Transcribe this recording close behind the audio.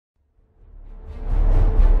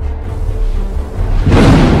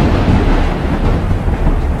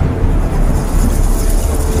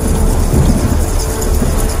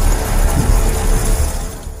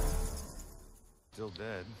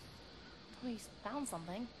least found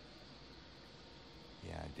something.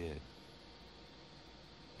 Yeah, I did.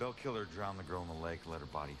 Bell killer drowned the girl in the lake and let her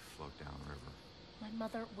body float down the river. My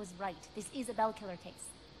mother was right. This is a Bell killer case.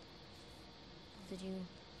 Did you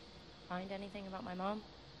find anything about my mom?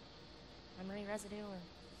 Memory residue or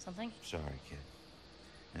something? Sorry, kid.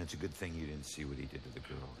 And it's a good thing you didn't see what he did to the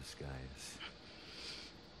girl. This guy is...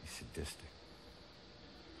 he's sadistic.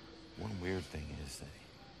 One weird thing is that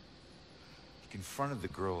he confronted the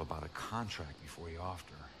girl about a contract before he offed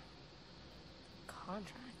her.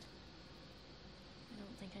 Contract? I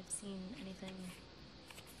don't think I've seen anything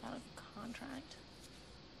about a contract.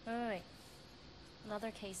 Wait.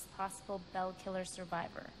 Another case, possible Bell killer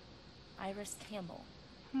survivor. Iris Campbell.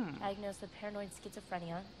 Diagnosed with paranoid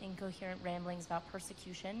schizophrenia, incoherent ramblings about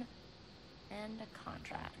persecution, and a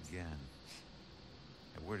contract. Again.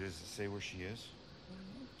 And where does it say where she is?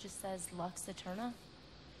 It just says Lux Eterna.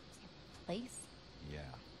 Is there a place? Yeah.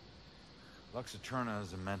 Lux Eterna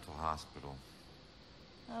is a mental hospital.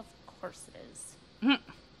 Of course it is.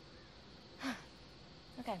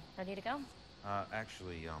 Okay, ready to go?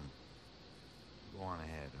 Actually, go on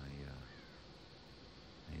ahead.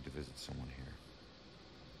 I need to visit someone here.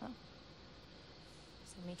 Oh.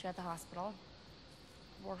 So meet you at the hospital.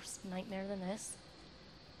 Worse nightmare than this.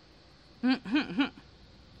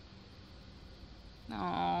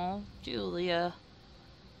 Oh, Julia.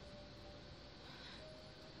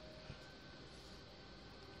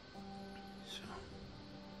 So,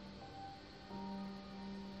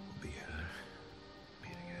 we'll be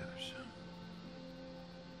together soon.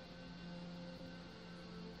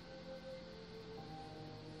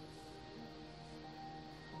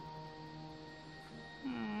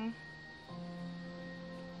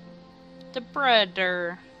 The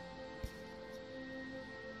brother.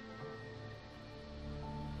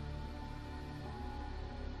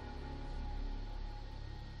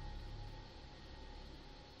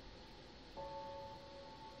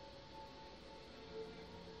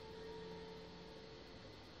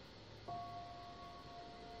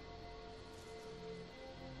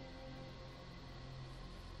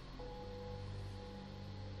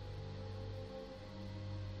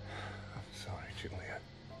 I'm sorry, Juliet.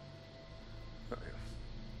 I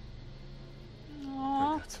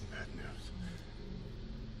Aww. got some bad news.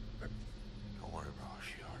 Don't worry, bro.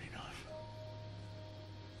 She already knows.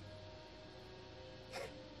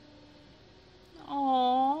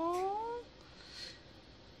 Aww.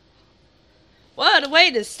 What a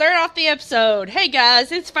way to start off the episode. Hey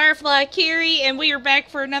guys, it's Firefly Kiri, and we are back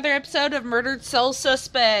for another episode of Murdered Soul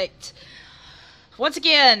Suspect. Once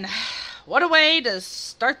again, what a way to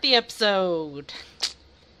start the episode.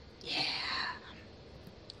 Yeah.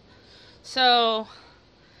 So,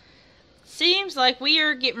 seems like we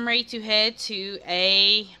are getting ready to head to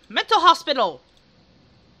a mental hospital.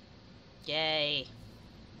 Yay.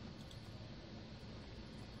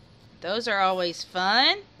 Those are always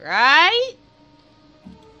fun, right?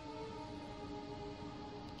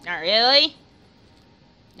 Not really?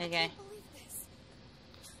 Okay.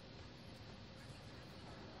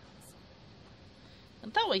 I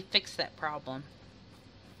thought we fixed that problem.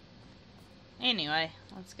 Anyway,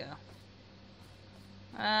 let's go.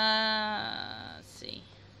 Let's see.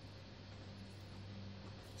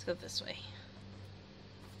 Let's go this way.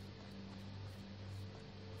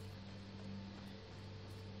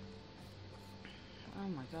 Oh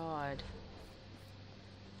my god.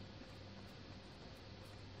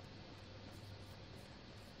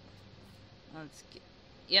 Let's get...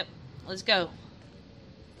 Yep, let's go.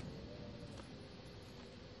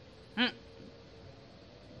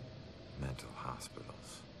 Mental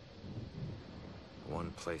hospitals.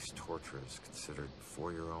 One place torture is considered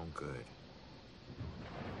for your own good.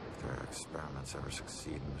 If their experiments ever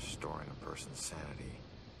succeed in restoring a person's sanity,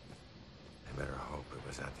 they better hope it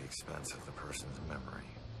was at the expense of the person's memory.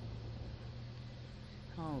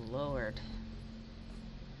 Oh lord.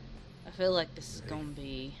 I feel like this is gonna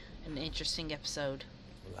be an interesting episode.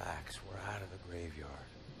 Relax. We're out of the graveyard.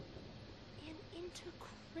 And into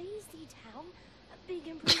crazy town, a big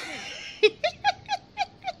improvement.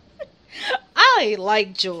 I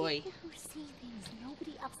like Joy. People who see things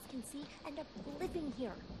nobody else can see end up living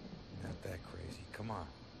here. Not that crazy. Come on.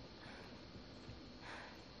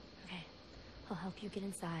 Okay, I'll help you get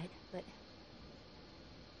inside, but...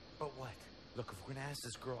 But what? Look, if we're gonna ask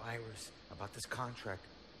this girl Iris about this contract,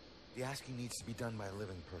 the asking needs to be done by a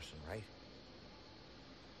living person, right?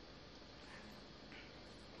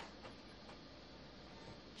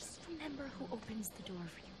 Just remember who opens the door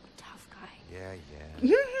for you, tough guy. Yeah,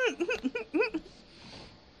 yeah.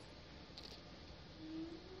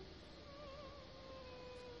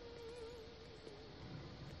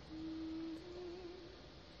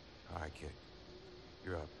 All right, kid.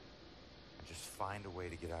 You're up. And just find a way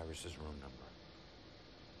to get Iris's room number.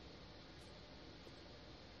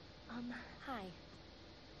 Hi.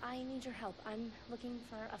 I need your help. I'm looking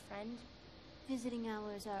for a friend. Visiting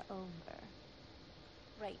hours are over.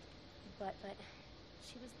 Right. But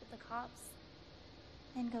she was with the cops.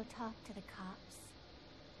 Then go talk to the cops.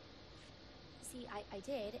 See, I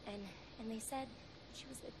did, and they said she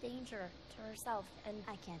was a danger to herself, and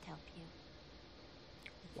I can't help you.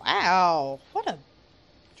 Wow. What a...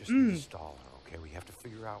 Just need to stall her, okay? We have to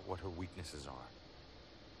figure out what her weaknesses are.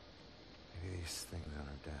 Maybe these things on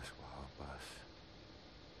her desk will help us.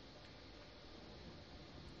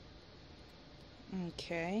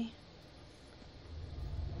 Okay.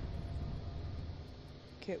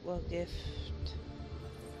 Kitwell gift.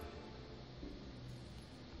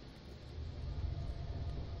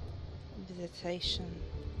 Visitation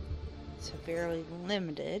severely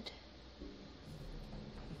limited.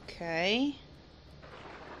 Okay.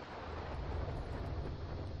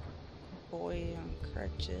 Boy on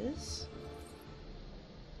crutches.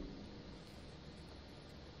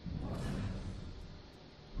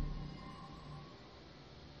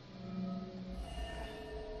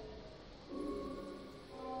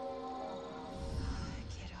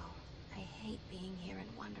 Kiddo, I hate being here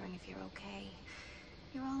and wondering if you're okay.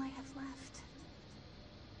 You're all I have left.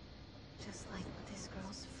 Just like this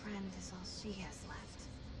girl's friend is all she has left.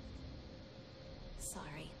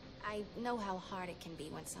 sorry. I know how hard it can be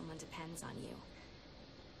when someone depends on you.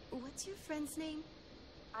 What's your friend's name?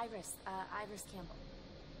 Iris, Iris Campbell.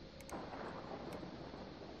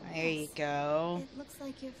 There you go. It looks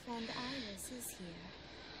like your friend Iris is here.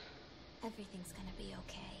 Everything's gonna be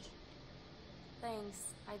okay. Thanks.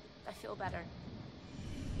 I feel better.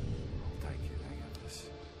 Thank you. I got this.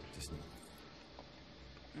 Just need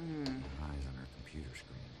eyes on her computer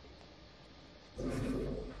screen.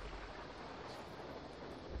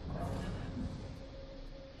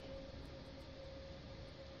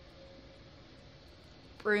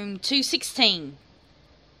 Room 216.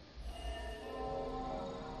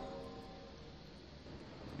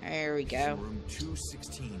 There we go. Room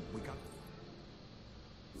 216. We got...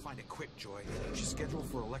 Find it quick, Joy. She's scheduled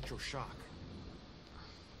for electroshock.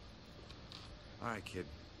 All right, kid.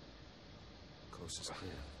 Coast is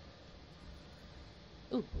clear.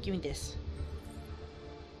 Ooh, give me this.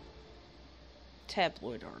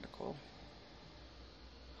 Tabloid article.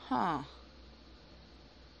 Huh.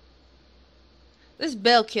 This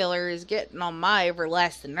bell killer is getting on my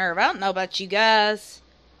everlasting nerve. I don't know about you guys,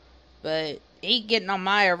 but he getting on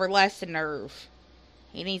my everlasting nerve.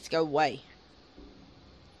 He needs to go away.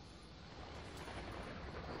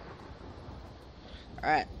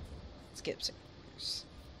 Alright. Skip upstairs.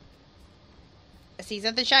 I see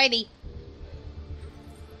something shiny.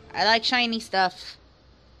 I like shiny stuff.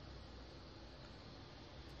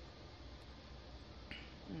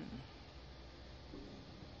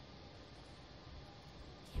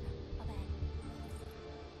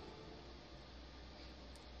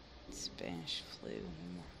 Spanish flu.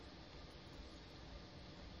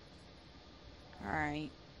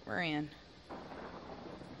 Alright, we're in.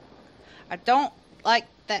 I don't like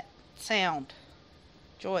that sound.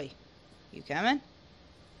 Joy, you coming?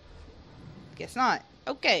 Guess not.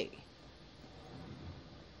 Okay.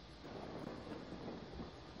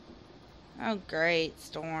 Oh great,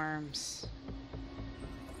 storms.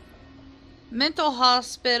 Mental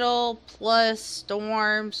hospital plus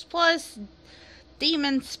storms plus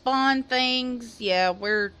demon spawn things. Yeah,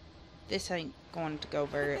 this ain't going to go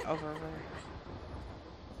over.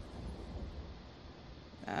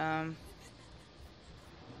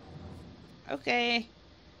 Okay.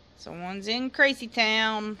 Someone's in Crazy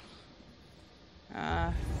Town.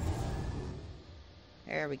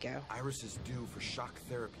 There we go. Iris is due for shock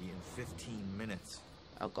therapy in 15 minutes.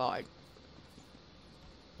 Oh God.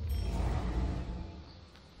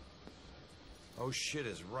 Oh shit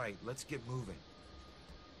is right. Let's get moving.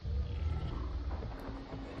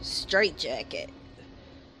 Straight jacket.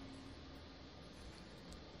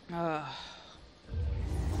 Let's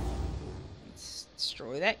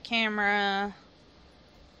destroy that camera.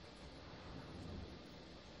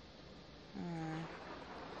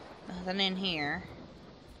 Nothing in here.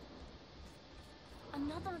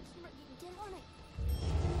 Another camera. Get on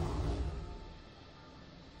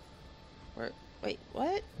it. Wait,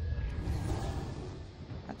 what?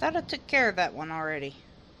 I thought I took care of that one already.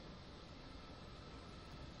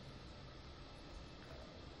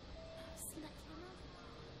 See that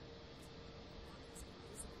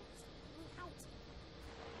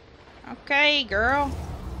camera? Okay, girl.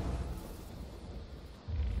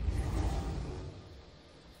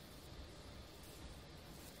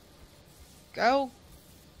 Go.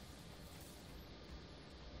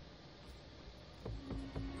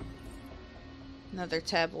 Another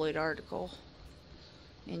tabloid article.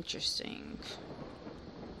 Interesting.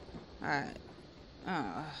 Alright.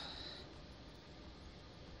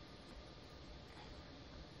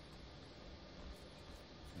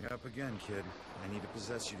 You're up again, kid. I need to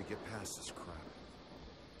possess you to get past this crap.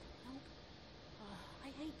 Nope. I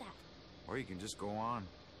hate that. Or you can just go on.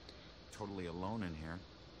 Totally alone in here.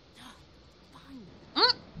 Fine.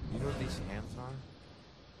 You know what these hands are?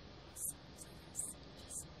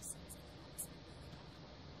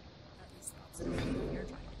 You're trying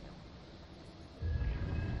to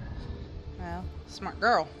Well, smart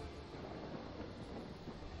girl.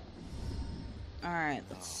 Alright,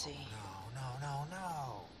 let's see. No.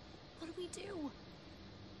 What do we do?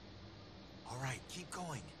 All right, keep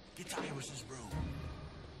going. Get to Iris's room.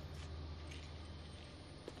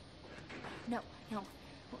 No.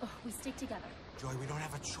 We stick together. Joy, we don't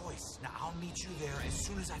have a choice. Now, I'll meet you there as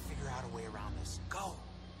soon as I figure out a way around this. Go.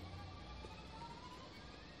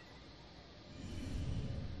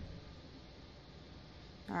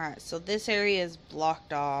 Alright, so this area is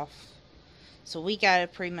blocked off. So we gotta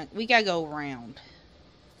go around.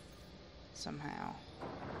 Somehow.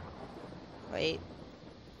 Wait.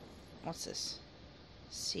 What's this?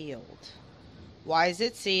 Sealed. Why is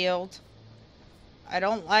it sealed? I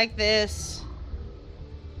don't like this.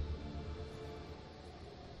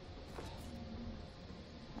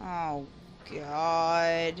 Oh,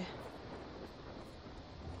 God.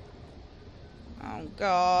 Oh,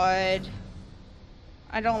 God.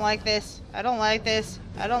 I don't like this. I don't like this.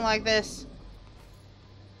 I don't like this.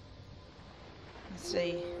 Let's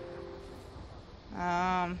see.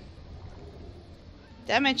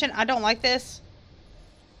 Did I mention I don't like this?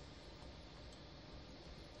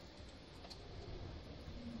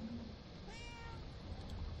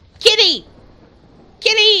 Kitty!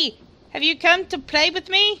 Kitty! Have you come to play with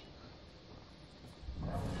me?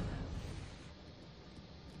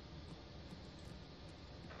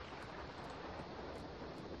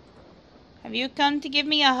 Have you come to give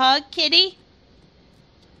me a hug, kitty?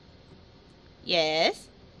 Yes.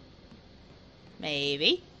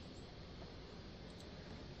 Maybe.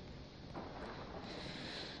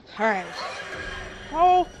 Alright.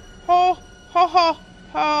 Oh.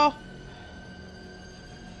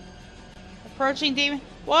 Approaching demon.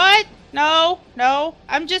 What? No.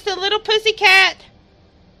 I'm just a little pussycat.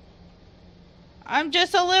 I'm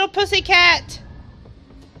just a little pussycat.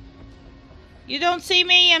 You don't see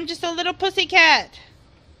me, I'm just a little pussycat.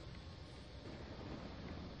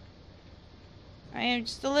 I am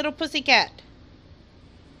just a little pussycat.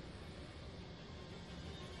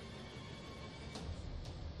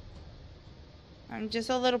 I'm just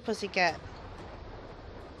a little pussycat.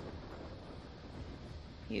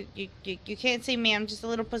 You can't see me, I'm just a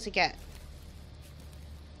little pussycat.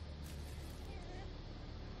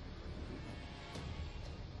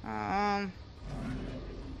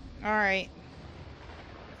 Alright.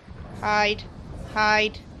 Hide.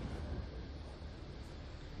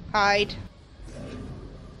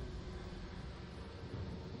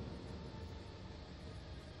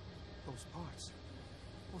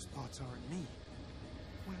 Those parts aren't me.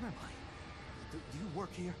 Where am I? Do you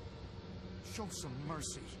work here? Show some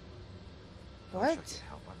mercy. What? I wish I could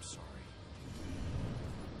help, I'm sorry.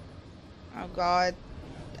 Oh, God.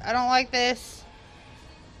 I don't like this.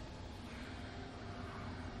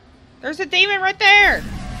 There's a demon right there!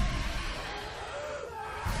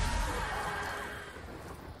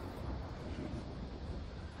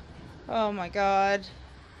 Oh my God.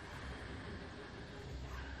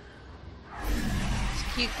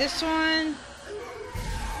 Let's keep this one.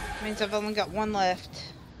 Means I've only got one left.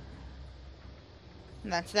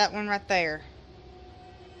 And that's that one right there.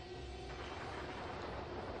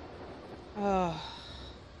 Oh.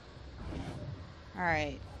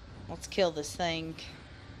 Alright. Let's kill this thing.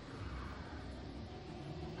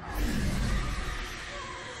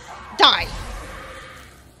 Die!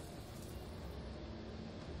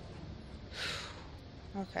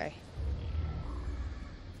 Okay.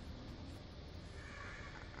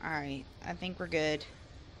 Alright. I think we're good.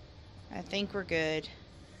 Let's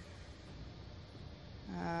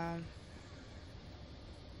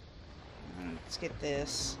get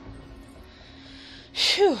this.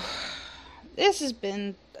 Phew. This has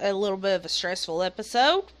been a little bit of a stressful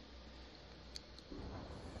episode.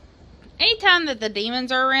 Anytime that the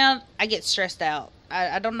demons are around, I get stressed out.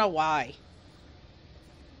 I don't know why.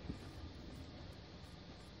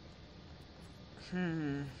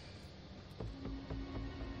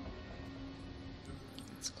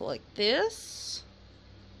 Let's collect this.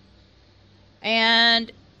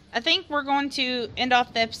 And I think we're going to end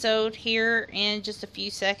off the episode here in just a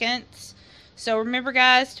few seconds. So remember,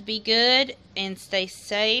 guys, to be good and stay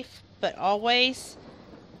safe, but always...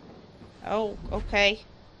 Oh, okay.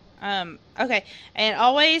 Okay. And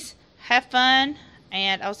always have fun,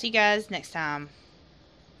 and I'll see you guys next time.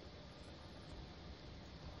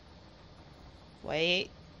 Wait.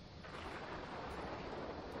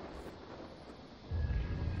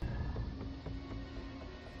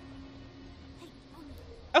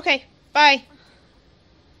 Okay, bye.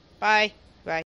 Bye.